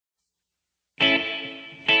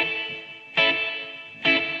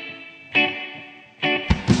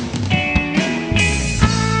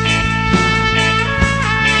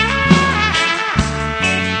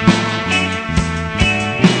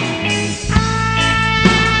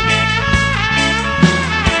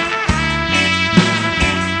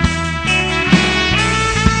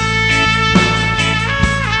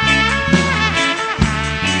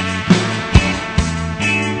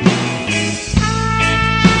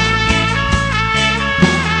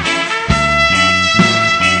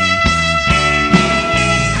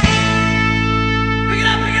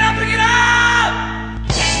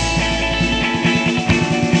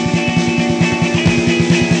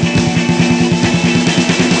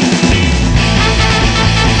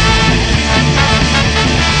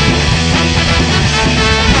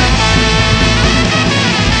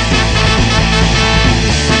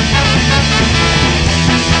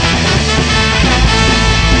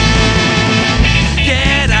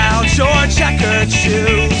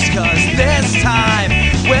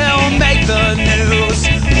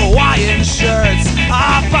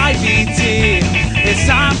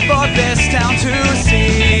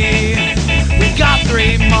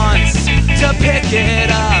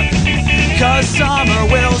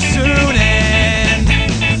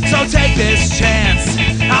this chance,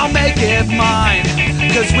 I'll make it mine,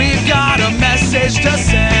 'cause we've got a message to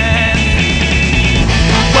send.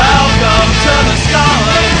 Welcome to the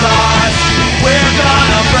Skalocaust, we're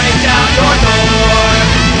gonna break down your door.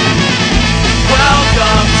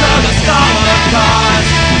 Welcome to the Skalocaust,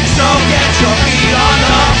 so get your feet on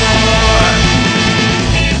the floor.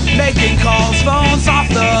 Making calls, phones off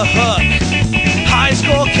the hook. High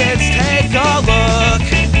school kids, take a look,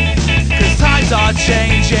 'cause times are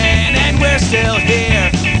changing and we're still here,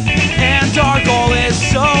 and our goal is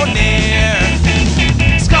so near.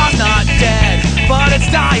 Ska's not dead, but it's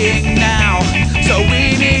dying now, so we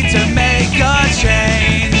need to make a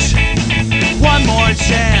change. One more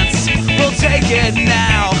chance, we'll take it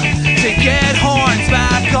now, to get horns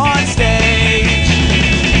back on stage.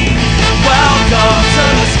 Welcome to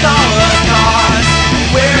the Skalocaust,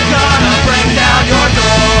 we're gonna break down your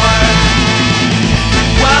door.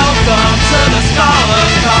 Welcome to the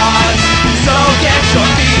Skalocaust, so get your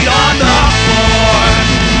feet on the floor.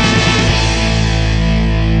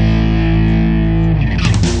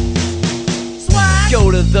 Go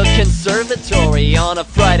to the conservatory on a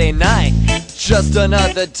Friday night, just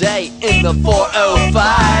another day in the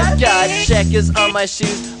 405. Got checkers on my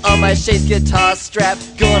shoes, on my shades, guitar strap.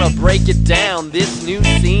 Gonna break it down, this new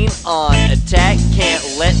scene on attack. Can't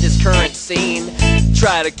let this current scene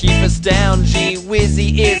try to keep us down. Gee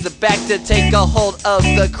Wizzy is back to take a hold of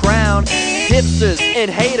the crown. Hipsters and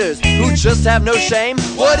haters who just have no shame.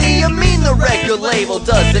 What do you mean the record label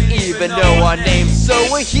doesn't even know our name? So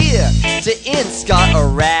we're here to end ska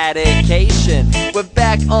eradication. We're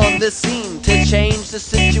back on the scene to change the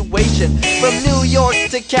situation. From New York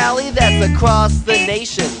to Cali, that's across the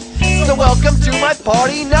nation. So welcome to my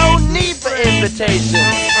party, no need for invitation.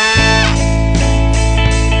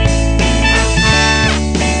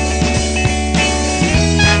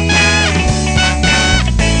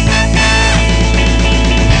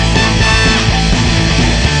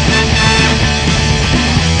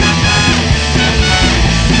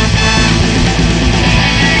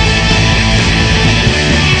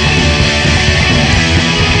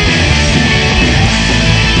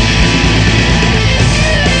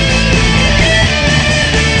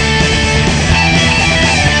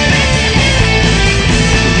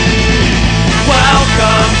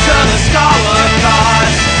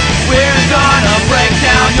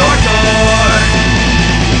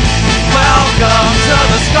 Welcome to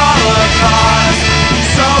the Skalocaust,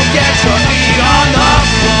 so get your feet on the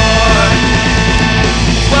floor.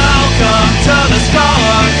 Welcome to the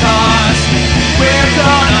Skalocaust, we're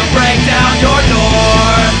gonna break down your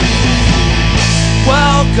door.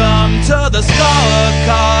 Welcome to the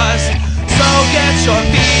Skalocaust, so get your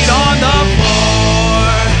feet